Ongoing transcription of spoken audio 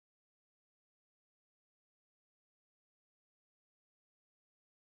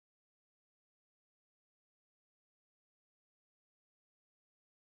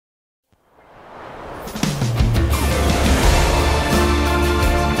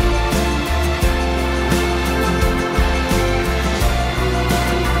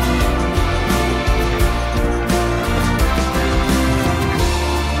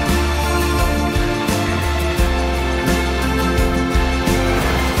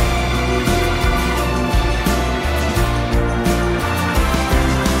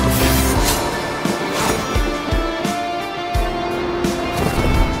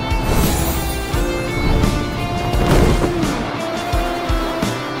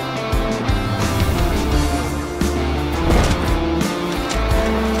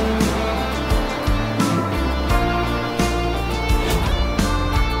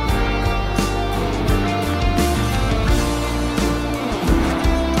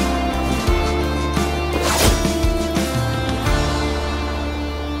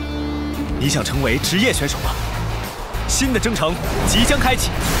想成为职业选手吗？新的征程即将开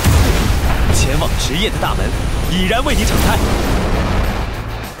启，前往职业的大门已然为你敞开。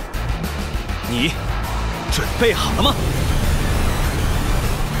你准备好了吗？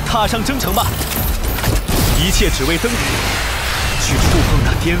踏上征程吧！一切只为登顶，去触碰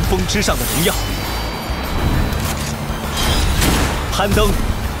那巅峰之上的荣耀。攀登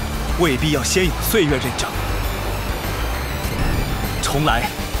未必要先有岁月认证，重来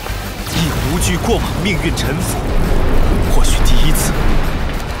亦无惧过往命运沉浮。或许第一次，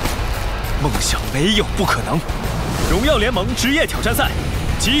梦想没有不可能。荣耀联盟职业挑战赛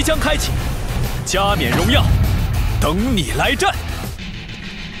即将开启，加冕荣耀，等你来战。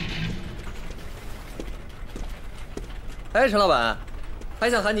哎，陈老板，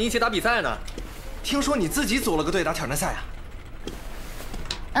还想喊你一起打比赛呢。听说你自己组了个队打挑战赛啊？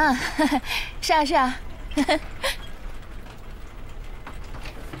嗯，是啊是啊。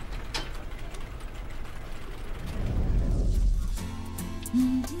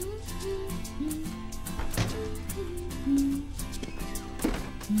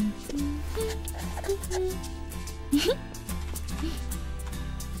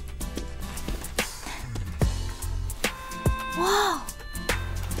哇！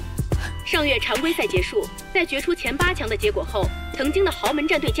上月常规赛结束，在决出前8强的结果后，曾经的豪门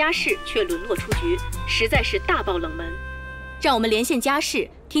战队嘉世却沦落出局，实在是大爆冷门。让我们连线嘉世，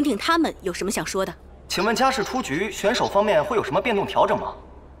听听他们有什么想说的。请问嘉世出局，选手方面会有什么变动调整吗？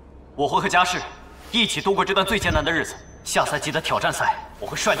我会和嘉世一起度过这段最艰难的日子。下赛季的挑战赛，我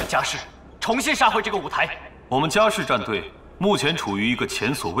会率领嘉世重新杀回这个舞台。我们嘉世战队目前处于一个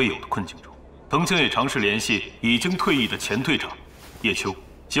前所未有的困境中。藤青也尝试联系已经退役的前队长叶秋，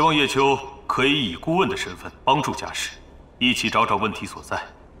希望叶秋可以以顾问的身份帮助嘉世，一起找找问题所在。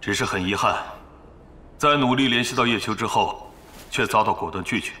只是很遗憾，在努力联系到叶秋之后，却遭到果断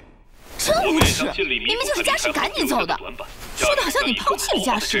拒绝。真无耻！明明就是嘉世赶你走的，说的好像你抛弃了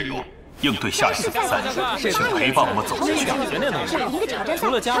嘉世一样。应对下一次比赛，请陪伴我们走下去。除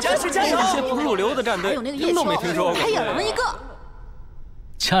了嘉世，一些不入流的战队听都没听说过。还有了一个。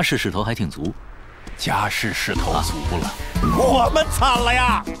嘉世势头还挺足，嘉世势头足了，我们惨了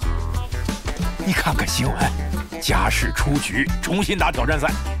呀！你看看新闻，嘉世出局，重新打挑战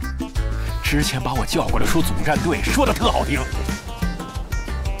赛。之前把我叫过来说组战队，说的特好听。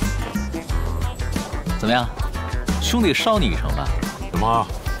怎么样，兄弟捎你一程吧？什么？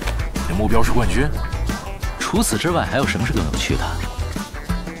你的目标是冠军？除此之外，还有什么是更有趣的？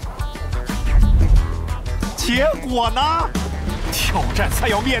结果呢？挑战赛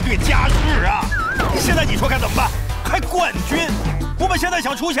要面对嘉世啊！现在你说该怎么办？还冠军？我们现在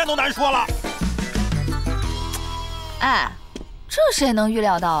想出线都难说了。哎，这谁能预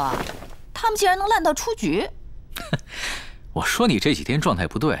料到啊？他们竟然能烂到出局！我说你这几天状态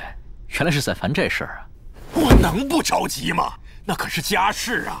不对，原来是在烦这事儿啊！我能不着急吗？那可是嘉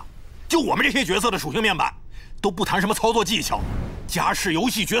世啊！就我们这些角色的属性面板，都不谈什么操作技巧，嘉世游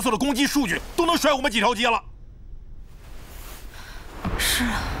戏角色的攻击数据都能甩我们几条街了。是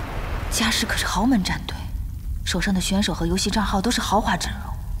啊，嘉世可是豪门战队，手上的选手和游戏账号都是豪华阵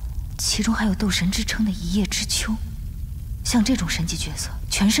容，其中还有斗神之称的一叶知秋。像这种神级角色，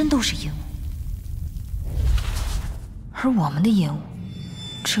全身都是烟雾，而我们的烟雾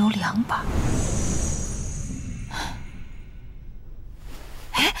只有2把。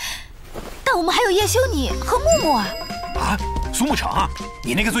哎，但我们还有叶修你和木木啊！啊，苏沐橙啊，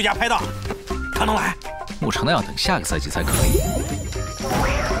你那个最佳拍档，他能来？沐橙的要等下个赛季才可以。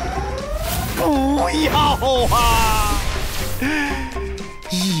不要啊！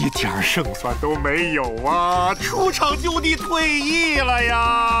一点胜算都没有啊！出场就地退役了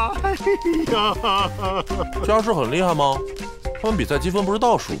呀！哎呀，嘉世很厉害吗？他们比赛积分不是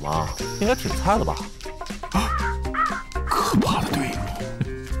倒数吗？应该挺菜的吧？可怕的队伍！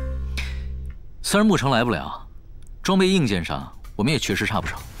虽然沐橙来不了，装备硬件上我们也确实差不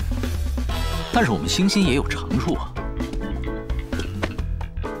少，但是我们星星也有长处啊。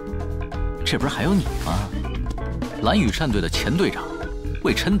这不是还有你吗？蓝雨战队的前队长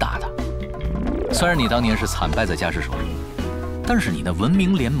魏琛搭档。虽然你当年是惨败在嘉世手中，但是你那文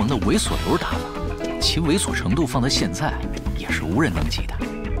明联盟的猥琐流搭档，其猥琐程度放在现在也是无人能及的。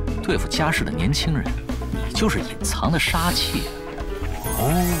对付嘉世的年轻人，你就是隐藏的杀气。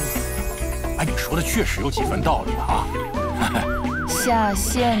哦，哎，你说的确实有几分道理啊。下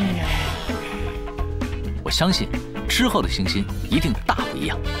线了。我相信之后的星星一定大不一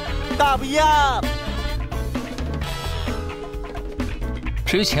样。大不一样。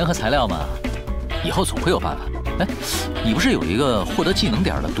至于钱和材料嘛，以后总会有办法。哎，你不是有一个获得技能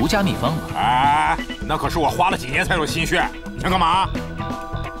点的独家秘方吗？哎，那可是我花了几年才有心血，你想干嘛？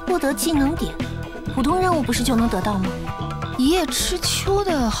获得技能点，普通任务不是就能得到吗？一叶知秋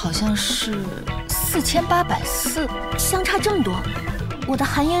的好像是4840，相差这么多。我的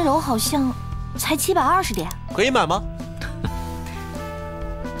寒烟柔好像才720点，可以买吗？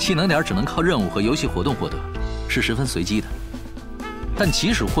技能点只能靠任务和游戏活动获得，是十分随机的。但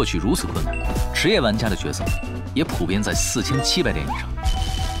即使获取如此困难，职业玩家的角色也普遍在4700点以上。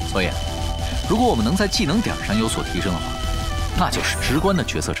所以，如果我们能在技能点上有所提升的话，那就是直观的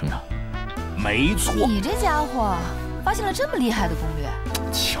角色成长。没错，你这家伙发现了这么厉害的攻略，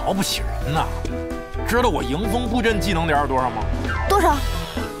瞧不起人呐！知道我迎风布阵技能点是多少吗？多少？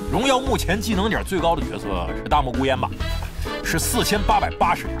荣耀目前技能点最高的角色是大漠孤烟吧，是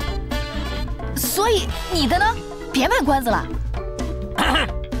4880点。所以你的呢？别卖关子了。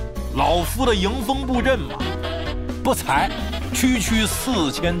老夫的迎风布阵嘛，不才区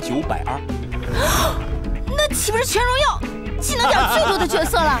4920。那岂不是全荣耀技能点最多的角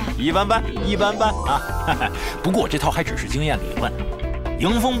色了？一般般，一般般啊。不过这套还只是经验理论，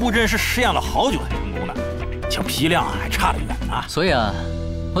迎风布阵是试验了好久才成功的，这批量还差得远呢。所以啊，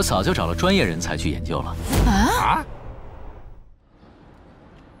我早就找了专业人才去研究了。啊？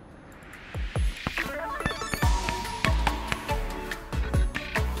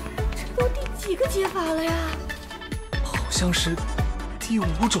这都第几个解法了呀？好像是第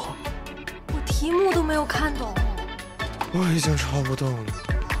5种。我题目都没有看懂。我已经抄不动了，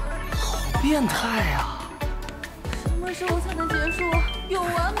好变态呀！什么时候才能结束？有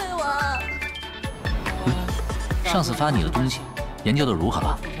完没完？上次发你的东西，研究的如何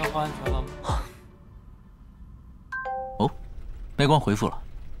了？哦，没光回复了。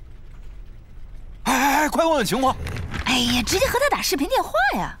哎，快问问情况！哎呀，直接和他打视频电话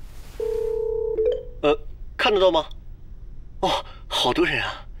呀！看得到吗？哦，好多人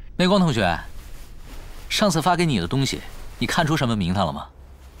啊！没光同学，上次发给你的东西，你看出什么名堂了吗？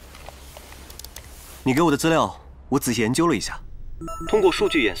你给我的资料，我仔细研究了一下，通过数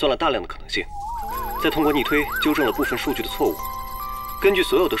据演算了大量的可能性，再通过逆推纠正了部分数据的错误。根据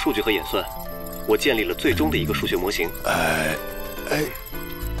所有的数据和演算，我建立了最终的一个数学模型。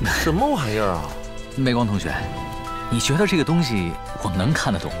什么玩意儿啊？没光同学，你觉得这个东西我能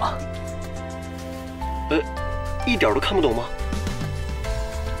看得懂吗？一点都看不懂吗？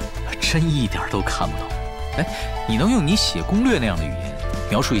真一点都看不懂。哎，你能用你写攻略那样的语言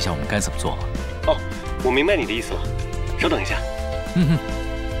描述一下我们该怎么做吗？哦，我明白你的意思了。稍等一下。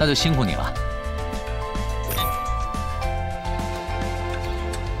那就辛苦你了。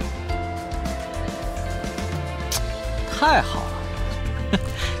太好了，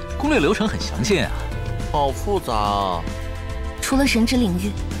攻略流程很详尽啊。好复杂啊！除了神之领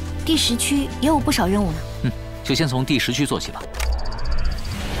域，第10区也有不少任务呢。就先从第10区做起吧。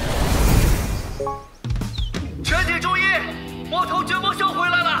全体注意，魔头绝魔笑回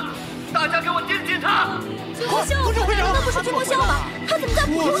来了，大家给我盯紧他！绝魔笑，那不是绝魔笑吗？他怎么在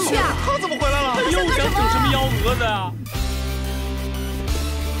普通区啊？他怎么回来了？他又想整什么幺蛾子呀？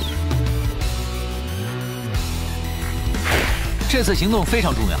这次行动非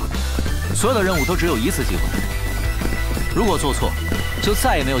常重要，所有的任务都只有1次机会。如果做错，就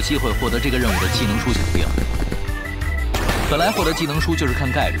再也没有机会获得这个任务的技能书奖励了。本来获得技能书就是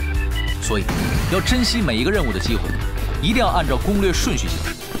看概率，所以要珍惜每一个任务的机会，一定要按照攻略顺序行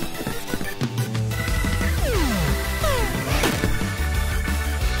事。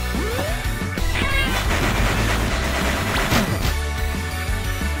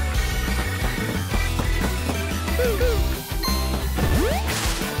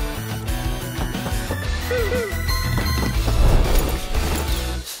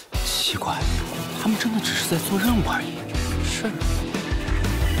奇怪，他们真的只是在做任务而已。是。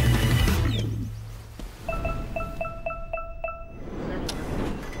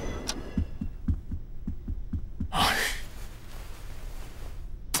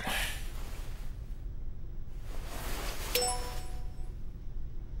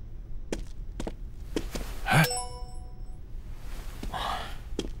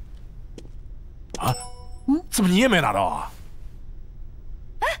怎么你也没拿到啊？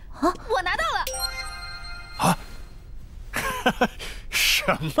我拿到了。啊？什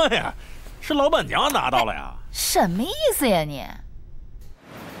么呀？是老板娘拿到了呀？什么意思呀你？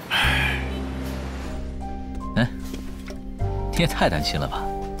你也太担心了吧？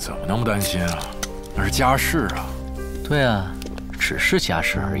怎么那么担心啊？那是家世啊。对啊，只是家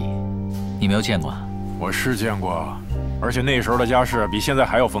世而已。你没有见过？我是见过，而且那时候的家世比现在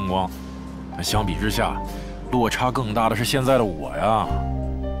还要风光。但相比之下，落差更大的是现在的我呀。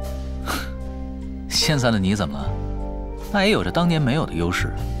现在的你怎么了？那也有着当年没有的优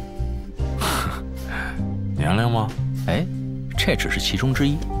势。年龄吗？哎，这只是其中之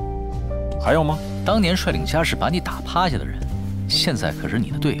一。还有吗？当年率领家世把你打趴下的人，现在可是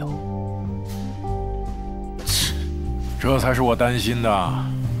你的队友。这才是我担心的。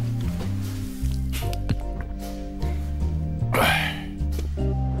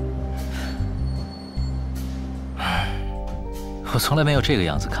我从来没有这个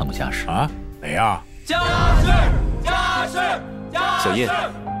样子看过家世啊！哪样？家世，家世，家世，小叶，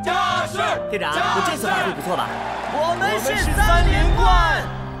家世。队长，我这次发挥不错吧？我们是3连冠。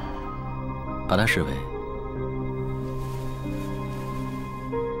把它视为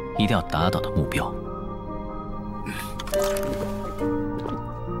一定要达到的目标。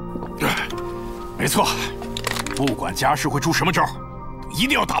没错，不管家世会出什么招，一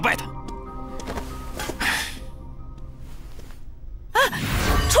定要打败他。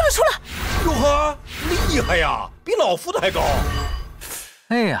出了！哟呵，厉害呀，比老夫的还高。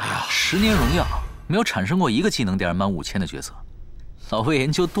哎呀，10年荣耀没有产生过一个技能点满5000的角色，老夫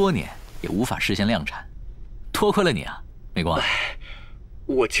研究多年也无法实现量产，多亏了你啊，美光。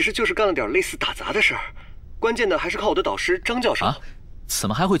我其实就是干了点类似打杂的事儿，关键的还是靠我的导师张教授。啊，怎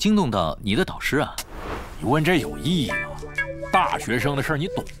么还会惊动到你的导师啊？你问这有意义吗？大学生的事儿你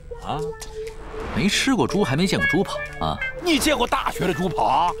懂吗？没吃过猪还没见过猪跑啊！你见过大学的猪跑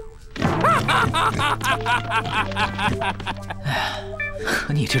啊？哎呀，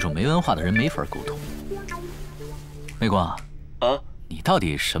和你这种没文化的人没法沟通。美光啊，你到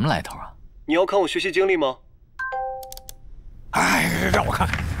底什么来头啊？你要看我学习经历吗？哎，让我看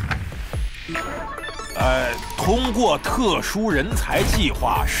看。通过特殊人才计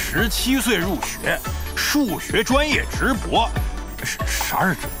划，17岁入学，数学专业直博，啥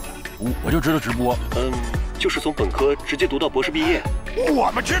是直播？我就知道直播。就是从本科直接读到博士毕业。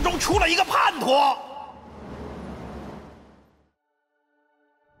我们之中出了一个叛徒。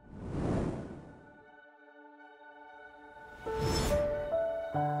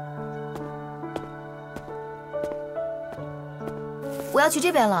我要去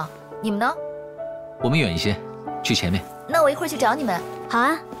这边了，你们呢？我们远一些，去前面。那我一会儿去找你们。好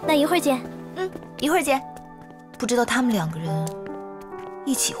啊，那一会儿见。一会儿见。不知道他们2个人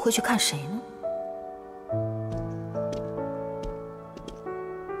一起会去看谁呢？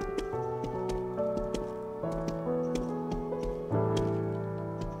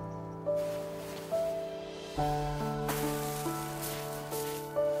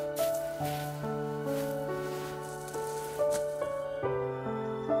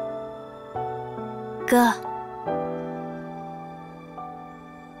哥，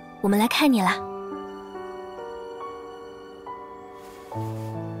我们来看你了。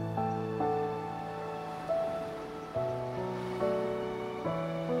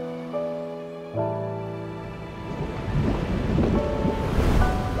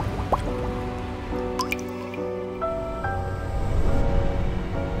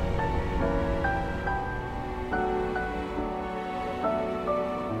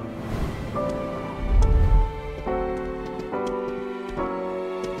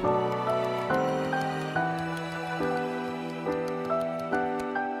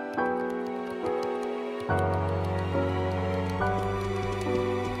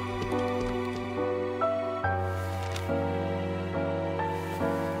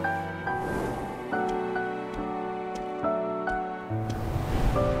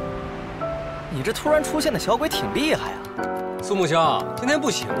你这突然出现的小鬼挺厉害啊！苏木兄，今天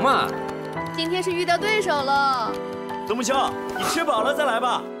不行嘛？今天是遇到对手了。东木兄，你吃饱了再来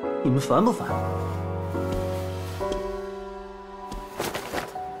吧。你们烦不烦？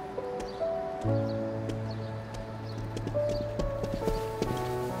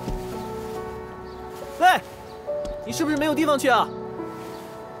喂，你是不是没有地方去啊？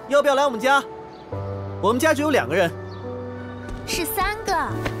要不要来我们家？我们家只有2个人。是3个，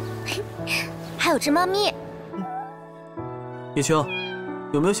还有只猫咪。叶秋，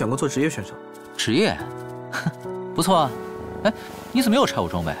有没有想过做职业选手？职业，不错啊。哎，你怎么又拆我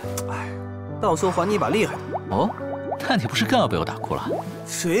装备？哎，到时候还你一把厉害的。哦，那你不是更要被我打哭了？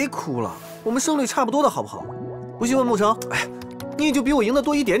谁哭了？我们胜率差不多的好不好？不信问沐橙。哎，你也就比我赢得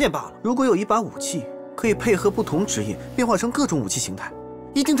多一点点罢了。如果有一把武器可以配合不同职业变化成各种武器形态，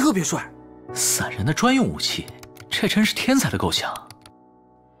一定特别帅。散人的专用武器，这真是天才的构想。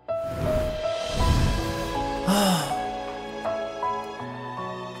啊！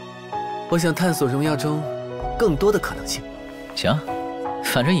我想探索荣耀中更多的可能性。行，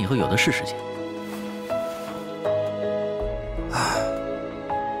反正以后有的是时间。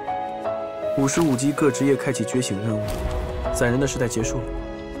55级各职业开启觉醒任务，散人的时代结束了。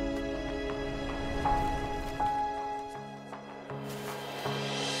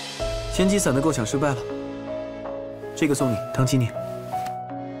前期伞的构想失败了，这个送你当纪念。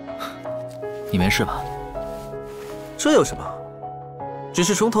你没事吧？这有什么？只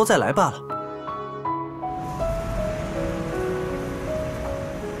是从头再来罢了。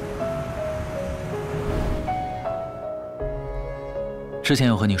之前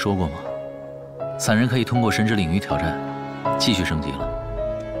有和你说过吗？散人可以通过神之领域挑战，继续升级了。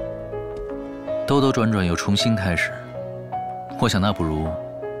兜兜转转又重新开始，我想那不如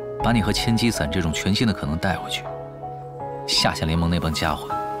把你和千机伞这种全新的可能带回去，吓吓联盟那帮家伙。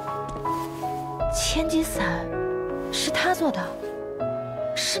千机伞是他做的，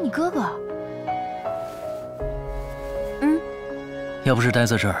是你哥哥。要不是待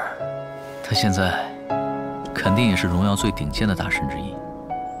在这儿，他现在肯定也是荣耀最顶尖的大神之一。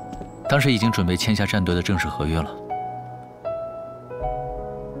当时已经准备签下战队的正式合约了。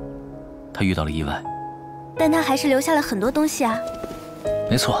他遇到了意外，但他还是留下了很多东西啊。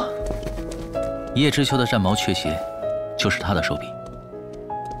没错，一叶知秋的战矛雀鞋就是他的手笔。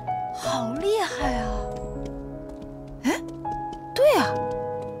好厉害啊！哎，对啊，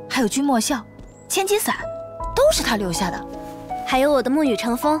还有君莫笑、千机伞，都是他留下的。还有我的沐雨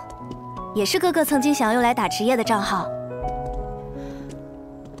成风，也是哥哥曾经想要用来打职业的账号。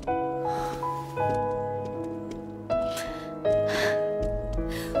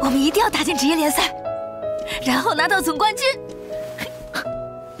我们一定要打进职业联赛，然后拿到总冠军。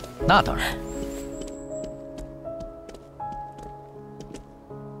那当然。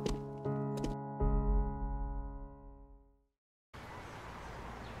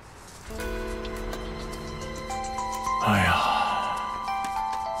哎呀，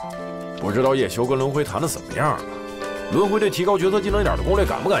不知道叶修跟轮回谈的怎么样了？轮回对提高角色技能点的攻略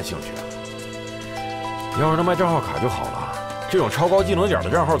感不感兴趣啊？要是能卖账号卡就好了。这种超高技能点的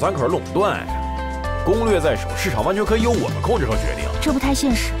账号咱可是垄断呀，攻略在手，市场完全可以由我们控制和决定。这不太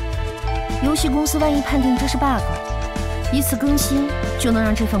现实。游戏公司万一判定这是 bug， 一次更新就能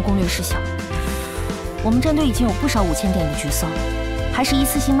让这份攻略失效。我们战队已经有不少5000点的角色，还是一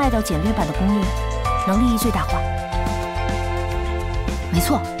次性卖掉简略版的攻略，能利益最大化。没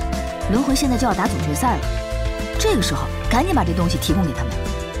错，轮回现在就要打总决赛了，这个时候赶紧把这东西提供给他们，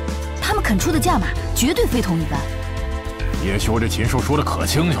他们肯出的价码绝对非同一般。叶修这禽兽说的可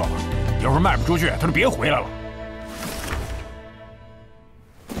轻巧了，要是卖不出去，他就别回来了。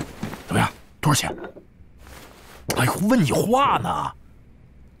怎么样？多少钱？哎呦，问你话呢！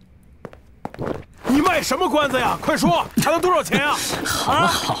你卖什么关子呀？快说，才能多少钱呀？好了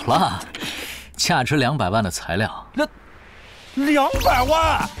好了，价值200万的材料。200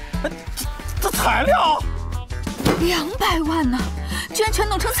万？这材料？200万呢？居然全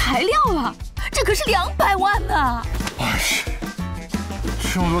弄成材料了！这可是200万呢！哎，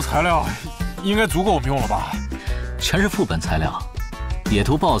这么多材料，应该足够我们用了吧？全是副本材料，野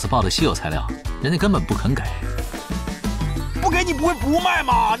图 BOSS 报的稀有材料，人家根本不肯给。不给你不会不卖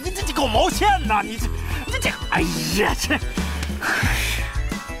吗？你这狗毛线呐！你这，哎呀这！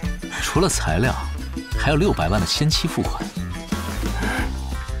除了材料，还有600万的先期付款。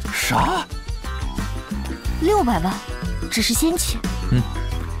啥？600万，只是先期。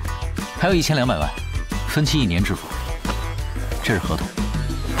还有1200万，分期1年支付。这是合同。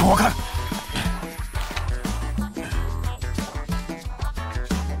给我看。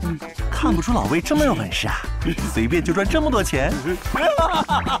看不出老魏这么有本事啊！随便就赚这么多钱。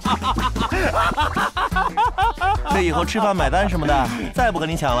这以后吃饭买单什么的，再不和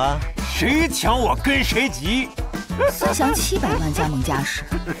你抢了。谁抢我跟谁急。孙翔700万加盟嘉实，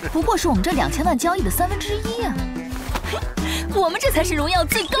不过是我们这2000万交易的1/3啊！我们这才是荣耀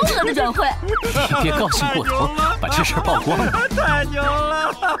最高额的转会。你别高兴过头，把这事曝光了。太牛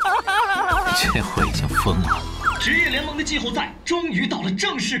了！这货已经疯了。职业联盟的季后赛终于到了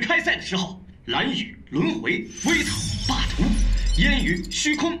正式开赛的时候，蓝雨、轮回、微草、霸图、烟雨、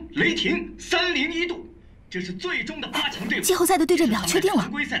虚空、雷霆301度，这是最终的8强队伍。季后赛的对阵表确定了。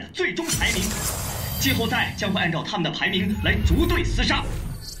常规赛的最终排名，季后赛将会按照他们的排名来逐队厮杀。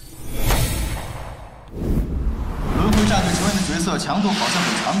轮回战队成员的角色强度好像比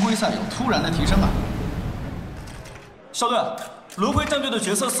常规赛有突然的提升啊！少队，轮回战队的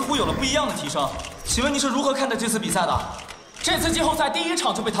角色似乎有了不一样的提升，请问你是如何看待这次比赛的？这次季后赛第1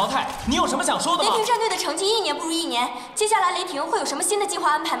场就被淘汰，你有什么想说的吗？雷霆战队的成绩1年不如1年，接下来雷霆会有什么新的计划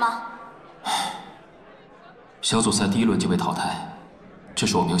安排吗？小组赛第1轮就被淘汰，这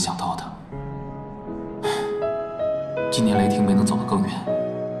是我没有想到的。今年雷霆没能走得更远，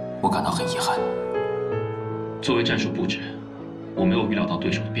我感到很遗憾。作为战术布置，我没有预料到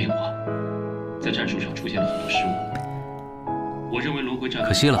对手的变化，在战术上出现了很多失误。我认为轮回战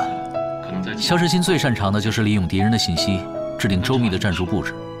可惜了，可能在肖世新最擅长的就是利用敌人的信息，制定周密的战术布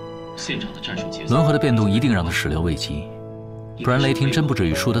置。现场的战术节奏，轮回的变动一定让他始料未及，不然雷霆真不至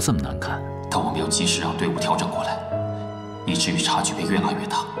于输得这么难看。但我没有及时让队伍调整过来，以至于差距被越拉越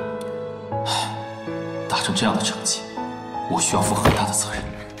大。打成这样的成绩，我需要负很大的责任。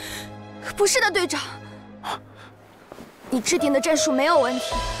不是的，队长，你制定的战术没有问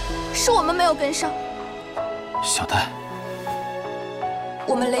题，是我们没有跟上。小戴，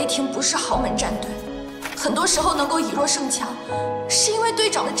我们雷霆不是豪门战队，很多时候能够以弱胜强，是因为队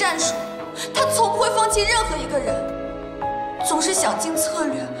长的战术，他从不会放弃任何一个人，总是想尽策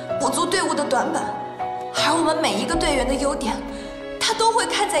略补足队伍的短板，而我们每一个队员的优点，他都会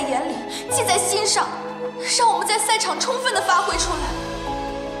看在眼里，记在心上，让我们在赛场充分的发挥出来。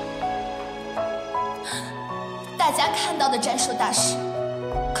大家看到的战术大师，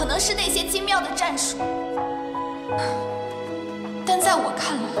可能是那些精妙的战术，但在我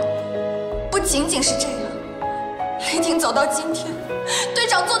看来，不仅仅是这样。雷霆走到今天，队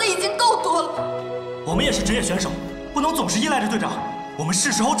长做的已经够多了。我们也是职业选手，不能总是依赖着队长，我们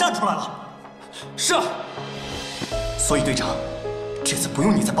是时候站出来了。是。所以队长，这次不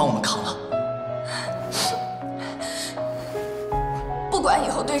用你再帮我们扛了。不管以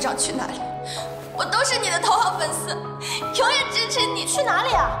后队长去哪里，我都是你的头号粉丝，永远支持你。去哪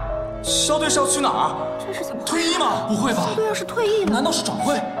里啊？肖队是要去哪儿？这是怎么？退役吗？不会吧？肖队要是退役了，难道是转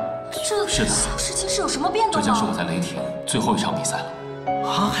会？是的，事情是有什么变动吗？这将是我在雷霆最后一场比赛了。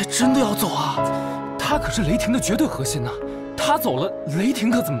啊，还真的要走啊？他可是雷霆的绝对核心呐，他走了，雷霆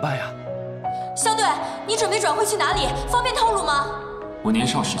可怎么办呀？肖队，你准备转会去哪里？方便透露吗？我年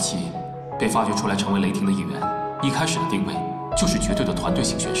少时期被发掘出来成为雷霆的一员，一开始的定位就是绝对的团队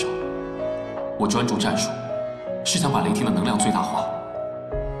型选手。我专注战术，是想把雷霆的能量最大化。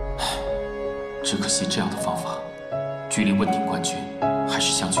只可惜这样的方法，距离问鼎冠军还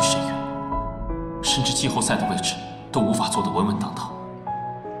是相距甚远，甚至季后赛的位置都无法做得稳稳当当。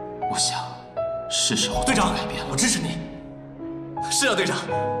我想，是时候队长改变了。我支持你。是啊，队长，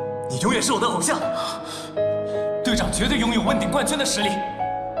你永远是我的偶像。队长绝对拥有问鼎冠军的实力。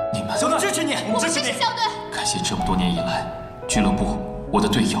你们，肖队支持你，我们支持肖队。感谢这么多年以来，俱乐部、我的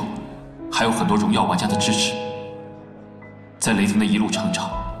队友，还有很多荣耀玩家的支持。在雷霆的一路成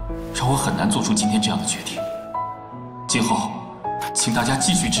长，让我很难做出今天这样的决定。今后，请大家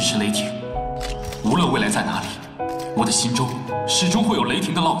继续支持雷霆，无论未来在哪里，我的心中始终会有雷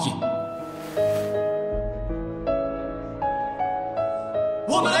霆的烙印。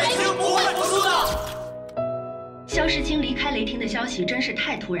我们雷霆不会服输的。肖时钦离开雷霆的消息真是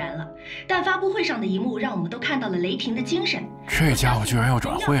太突然了，但发布会上的一幕让我们都看到了雷霆的精神。这家伙居然要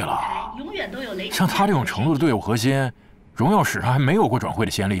转会了！永远都有雷霆。像他这种程度的队伍核心，荣耀史上还没有过转会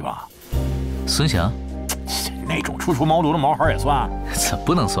的先例吧？孙翔，那种初出茅庐的毛孩也算？怎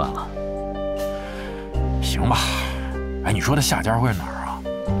不能算了？行吧。哎，你说他下家会是哪儿啊？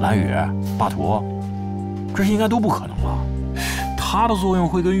蓝宇、巴图，这应该都不可能吧？他的作用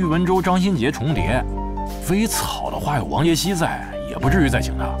会跟喻文州、张新杰重叠。微草的话有王杰希在，也不至于再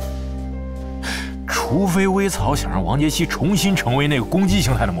请他。除非微草想让王杰希重新成为那个攻击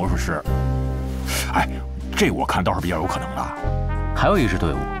形态的魔术师。哎，这我看倒是比较有可能的。还有一支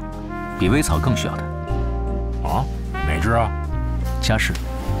队伍，比微草更需要他。啊？哪支啊？嘉世。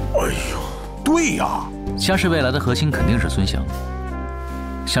哎呦，对呀，嘉世未来的核心肯定是孙翔。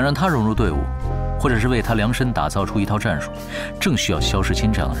想让他融入队伍，或者是为他量身打造出一套战术，正需要肖时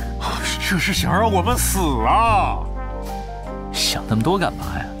钦这样的人。这是想让我们死啊！想那么多干嘛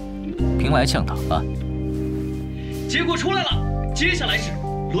呀？兵来将挡啊！结果出来了，接下来是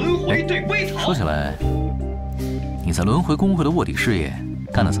轮回对微草。说起来，你在轮回公会的卧底事业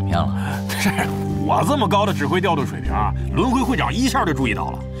干得怎么样了？我这么高的指挥调度水平啊，轮回会长一下就注意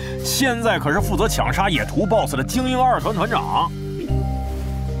到了。现在可是负责抢杀野图 BOSS 的精英2团团长。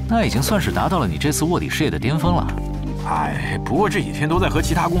那已经算是达到了你这次卧底事业的巅峰了。哎，不过这几天都在和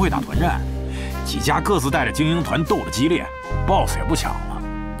其他工会打团战，几家各自带着精英团斗得激烈 ，BOSS 也不抢了。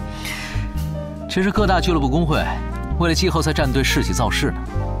其实各大俱乐部工会为了季后赛战队士气造势呢。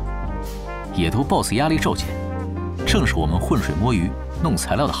野图 BOSS 压力骤减，正是我们浑水摸鱼、弄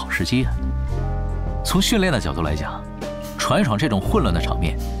材料的好时机啊。从训练的角度来讲，闯一闯这种混乱的场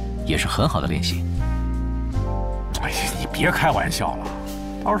面，也是很好的练习。哎呀，你别开玩笑了。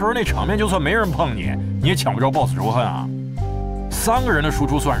到时候那场面就算没人碰你，你也抢不着 BOSS 仇恨啊！3个人的输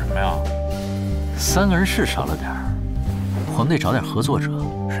出算什么呀？3个人是少了点儿，我们得找点合作者。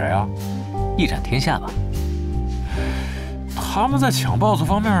谁啊？一展天下吧。他们在抢 BOSS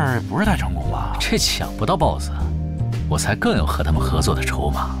方面不是太成功吧？这抢不到 BOSS， 我才更有和他们合作的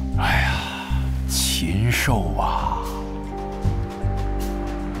筹码。哎呀，禽兽啊！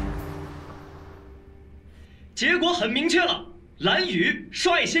结果很明确了。蓝宇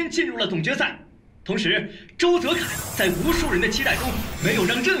率先进入了总决赛，同时，周泽楷在无数人的期待中没有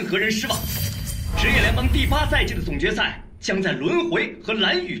让任何人失望。职业联盟第8赛季的总决赛将在轮回和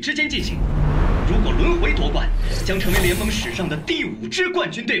蓝宇之间进行。如果轮回夺冠，将成为联盟史上的第5支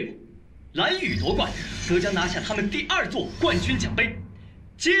冠军队伍；蓝宇夺冠，则将拿下他们第2座冠军奖杯。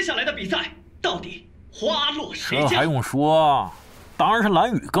接下来的比赛到底花落谁家？这还用说？当然是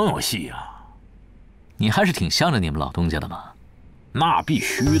蓝宇更有戏啊！你还是挺向着你们老东家的嘛。那必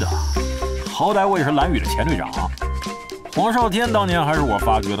须的，好歹我也是蓝宇的前队长。黄少天当年还是我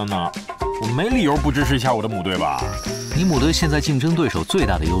发掘的呢，我没理由不支持一下我的母队吧？你母队现在竞争对手最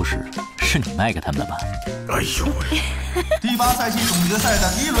大的优势是你卖给他们的吧？哎呦喂！第8赛季总决赛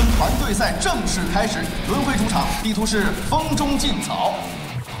的第1轮团队赛正式开始，轮回主场，地图是风中劲草。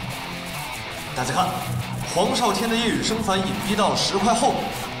大家看，黄少天的夜雨声烦隐蔽到10块后面。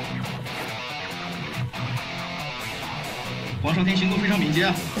黄少天行动非常敏捷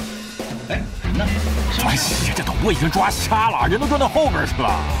啊！哎，人呢？哎呀，这头我已经抓瞎了，人都转到后边去了。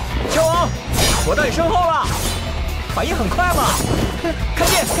小王，我到你身后了，反应很快嘛！看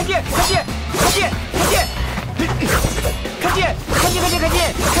见，看见，看见，看见，看见，看见，看见，看见，看见，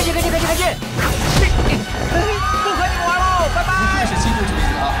看见，看见，看见，不和你们玩喽，拜拜！不愧是机会主义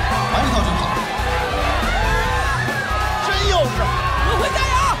者啊，玩一套就好。真幼稚！轮回加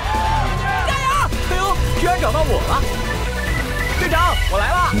油！加油！哎呦，居然找到我了！队长，我来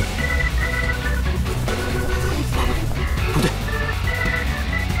了。不对。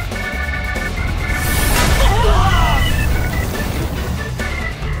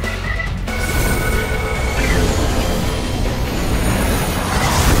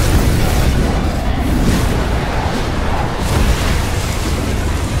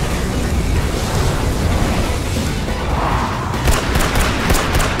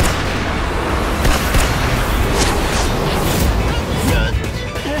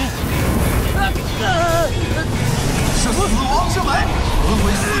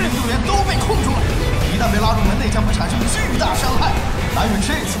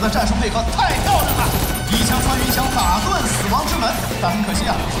的战术配合太漂亮了，一枪穿云想打断死亡之门，但很可惜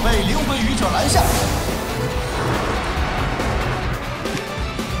啊，被灵魂愚者拦下。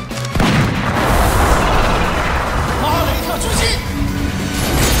马雷特狙击，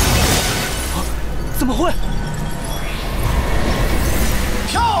怎么会？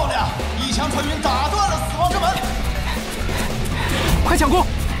漂亮！一枪穿云打断了死亡之门，快抢攻！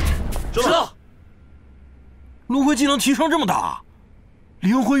知道。轮回技能提升这么大，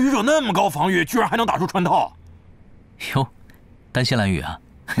灵魂愚者那么高防御，居然还能打出穿透。哟，担心蓝宇啊？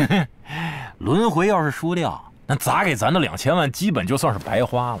轮回要是输掉，那砸给咱的2000万基本就算是白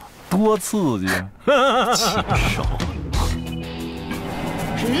花了，多刺激啊！禽兽！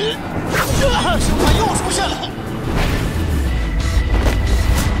生还又出现了。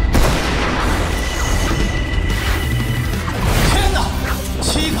天哪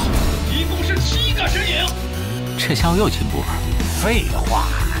，7个，一共是7个身影。这家伙又进步了。废话，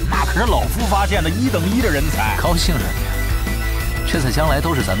那可是老夫发现的1等1的人才。高兴什么呀？这在将来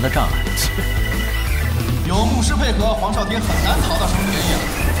都是咱们的障碍。有牧师配合，黄少天很难讨到什么便宜啊。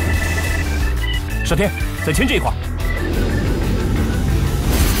少天，在前这一块。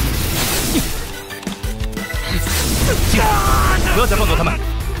不要再放走他们！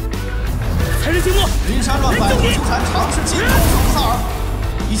残忍经过！云山乱摆，纠缠尝试进攻索萨尔，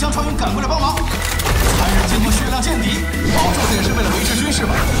一枪穿云赶过来帮忙。残忍经过血量见底，保住这也是为了维持军事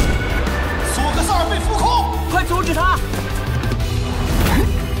吧。索克萨尔被浮空，快阻止他！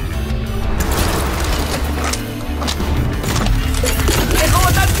别和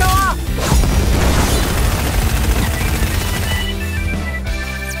我单挑啊！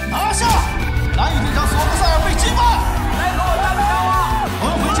拿下！蓝羽队长索克萨尔被击败。来和我单挑啊！轮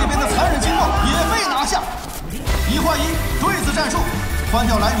回这边的残忍经过也被拿下。1换1对子战术，关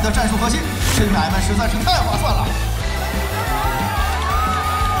掉蓝羽的战术核心，这买卖实在是太划算了。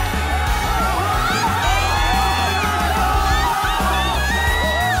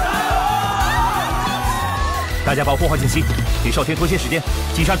大家保护好静心，给少天拖些时间，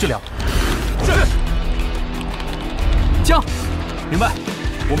击杀治疗。是。将。明白。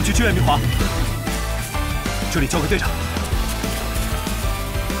我们去支援明华。这里交给队长。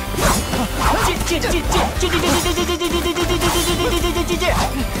进！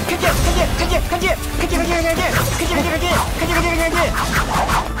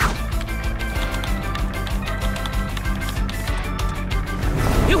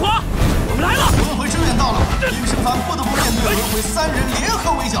明华，我们来了！轮回支援到了，叶生凡不得不面对轮回3人联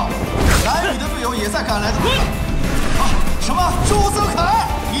合围剿，蓝羽的队友也在赶来的路上。啊，什么？周泽楷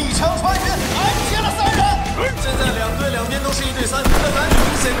一枪穿云拦截了3人。现在2队2边都是1对3，但蓝羽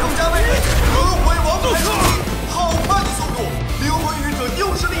明显更加卑微。轮回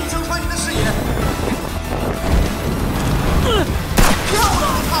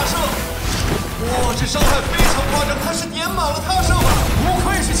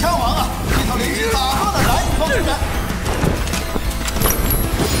远。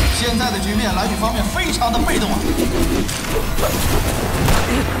现在的局面，蓝宇方面非常的被动啊。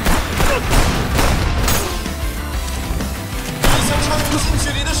一枪穿云近距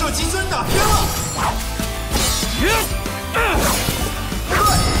离的射击真打偏了。不对，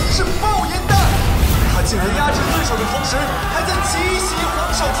是爆烟弹。他竟然压制对手的同时，还在奇袭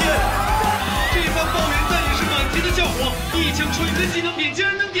黄少天。这番爆烟弹也是满级的效果，一枪穿云的技能点竟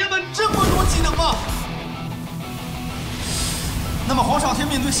然能点满这么多技能吗？那么黄少天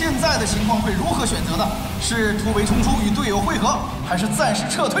面对现在的情况会如何选择呢？是突围冲出与队友会合，还是暂时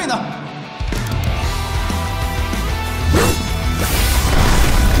撤退呢？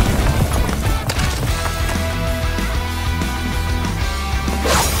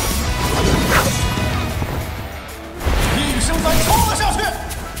夜雨声烦冲了下去。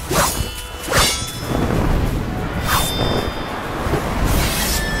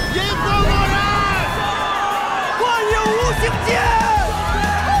炎黄恶人，幻影无形剑。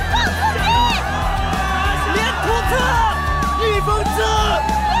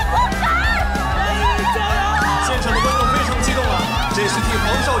现场的观众非常激动啊！这是替黄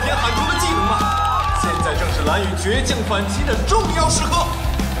少天喊出的技能啊！现在正是蓝宇倔强反击的重要时刻。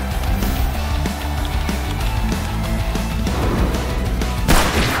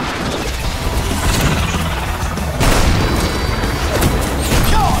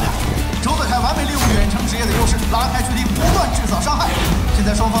漂亮！周泽楷完美利用远程职业的优势，拉开距离，不断制造伤害。现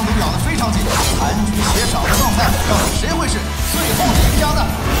在双方都咬得非常紧，残局且少的状态，到底谁会是最后的赢家呢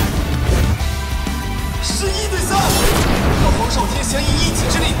？11对3，让黄少天先以一己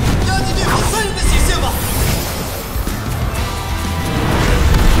之力压低对方3人的血线吧。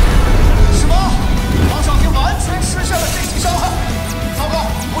什么？黄少天完全吃下了这级伤害。糟糕，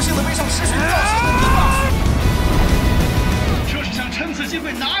不幸的背上持续造成的地方。这是想趁此机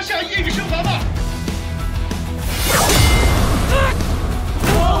会拿下夜雨声烦吧？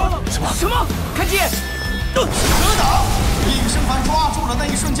什么？看剑！格挡！夜雨声烦抓住了那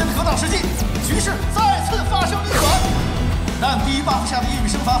一瞬间的格挡时机，局势再次发生逆转。但低 buff 下的夜雨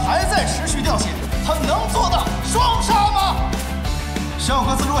声烦还在持续掉血，他能做到双杀吗？小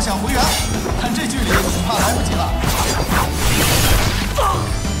格子若想回援，但这距离恐怕来不及了。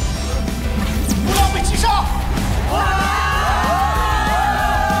不要被击杀！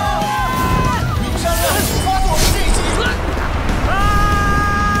云山刃发作这一击。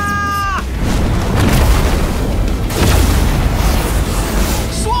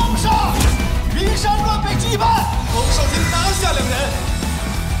双杀！云山乱被击败，黄少天拿下2人。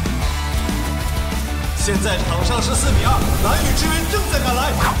现在场上是4比2，蓝宇支援正在赶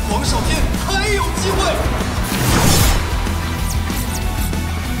来，黄少天还有机会。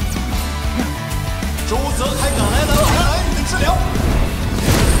周泽楷赶来了蓝宇的治疗。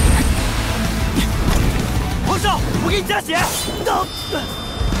黄少，我给你加血。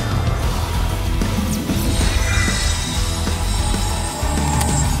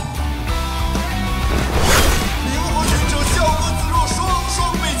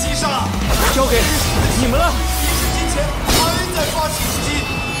交给你们了。一时间前还在发起袭击，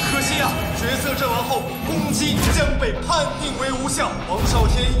可惜啊，角色阵亡后攻击将被判定为无效。黄少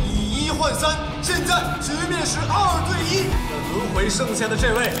天以1换3，现在局面是2对1。那轮回剩下的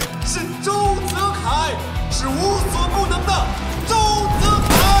这位是周泽楷，是无所不能的周泽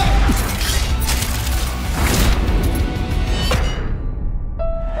楷。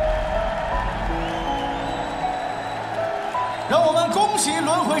让我们恭喜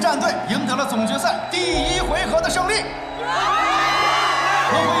轮回战队赢得了总决赛第1回合的胜利。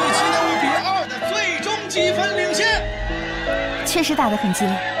轮回以7.5比2的最终积分领先。确实打得很激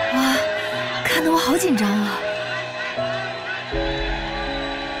烈，哇，看得我好紧张啊！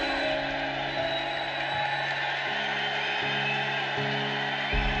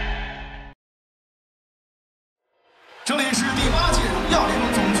这里是第8届荣耀联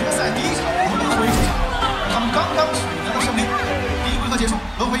盟总决赛第1场轮回主场，他们刚刚取得了胜利。第1回合结束，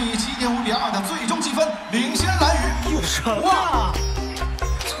轮回以7.5比2的最终积分领先蓝宇。有什么？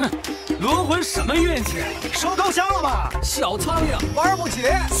哼，轮回什么运气？收够香了吧？小苍蝇玩不起。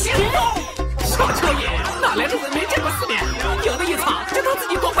行动！少秋野，哪来的人没见过世面？有的一场就当自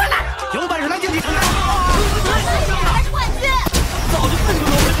己夺回来。有本事来竞技场！还是冠军！早就奔着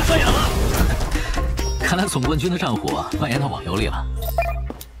轮回这样了。看来总冠军的战火蔓延到网游里了。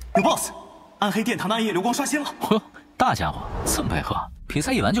有 BOSS， 暗黑殿堂的暗夜流光刷新了。嚯，大家伙，这么配合，比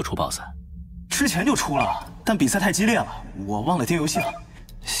赛一完就出 BOSS？ 之前就出了，但比赛太激烈了，我忘了订游戏了。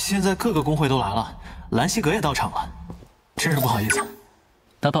现在各个工会都来了，兰希格也到场了，真是不好意思。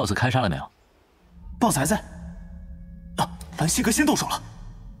那 BOSS 开杀了没有 ？BOSS 还在。啊，兰希格先动手了。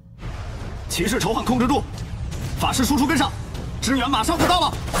骑士仇恨控制住，法师输出跟上，支援马上就到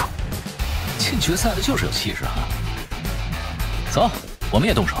了。进决赛的就是有气势啊！走，我们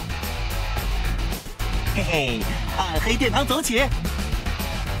也动手。嘿嘿，暗黑殿堂走起！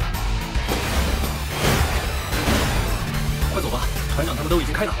快走吧，团长他们都已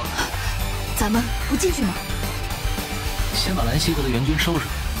经开打了。咱们不进去吗？先把兰希格的援军收拾，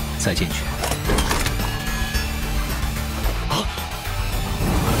再进去。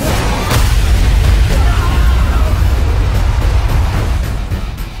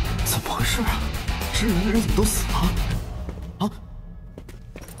怎么回事啊？支援的人怎么都死了？啊！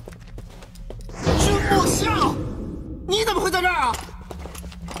君莫笑，你怎么会在这儿啊？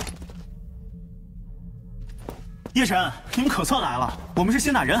叶神，你们可算来了。我们是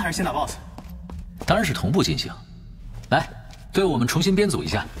先打人还是先打 BOSS？ 当然是同步进行。来，队伍我们重新编组一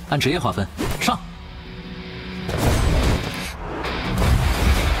下，按职业划分，上。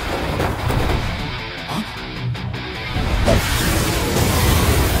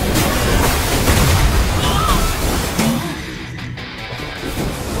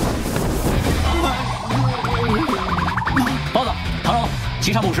包子、唐柔，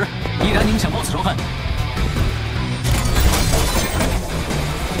击杀50，一燃影响 BOSS 仇恨。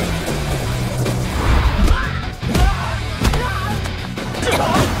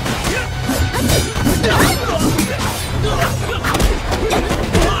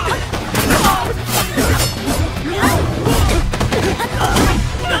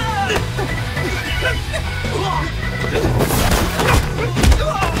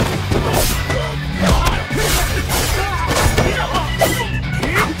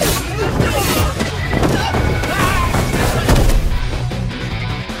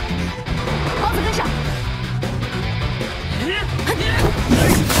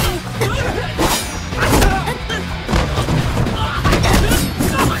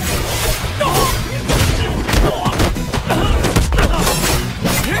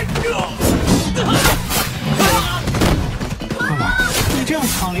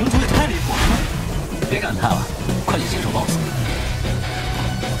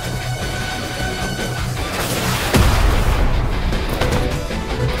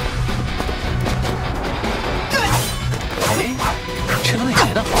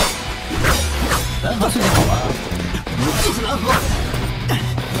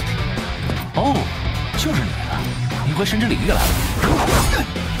神之领域来了。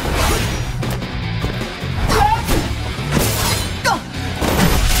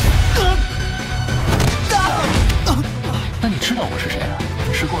那你知道我是谁啊？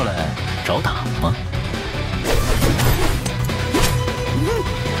是过来找打吗？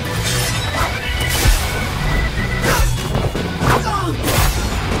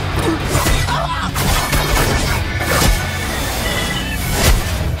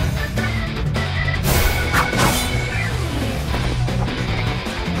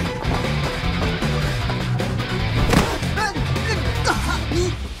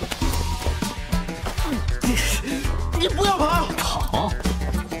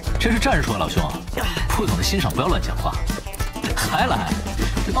战术啊，老兄，不懂得欣赏，不要乱讲话。还来，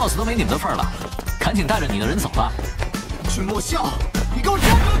这 BOSS 都没你们的份了，赶紧带着你的人走吧。君莫笑，你给我站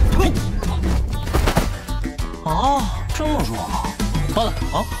住！哦，这么弱。包子，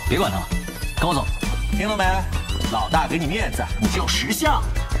哦，别管他了，跟我走。听到没？老大给你面子，你就识相。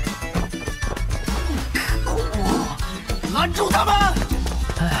拦住他们！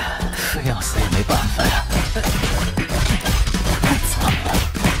哎，非要死也没办法呀。太惨了。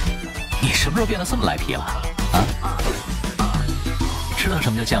你什么时候变得这么赖皮了？啊？知道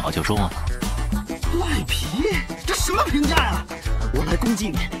什么叫见好就收吗？赖皮？这什么评价呀？我来攻击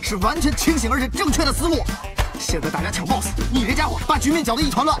你是完全清醒而且正确的思路。现在大家抢 BOSS， 你这家伙把局面搅得一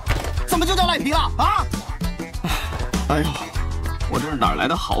团乱，怎么就叫赖皮了啊？哎呦，我这是哪来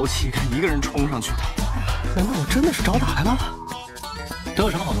的豪气，敢一个人冲上去的？难道我真的是找打来了？都有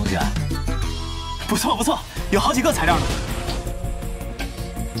什么好东西啊？不错不错，有好几个材料呢。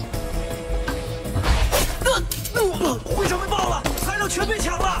会场被爆了，材料全被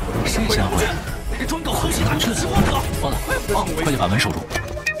抢了！谁家伙呀？这专搞偷袭打击的拾荒者！包子，快去把门守住！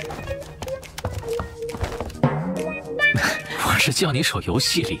我是叫你守游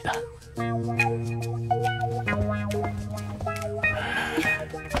戏里的。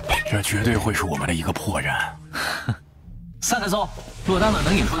这绝对会是我们的一个破绽。散开搜，落单了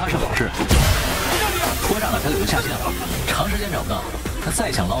能引出他是好事。拖上了他可就下线了，长时间找不到，他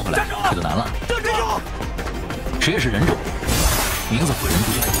再想捞回来可就难了。站住！职业是忍者，名字诲人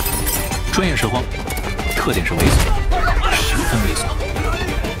不倦，专业涉荒，特点是猥琐，十分猥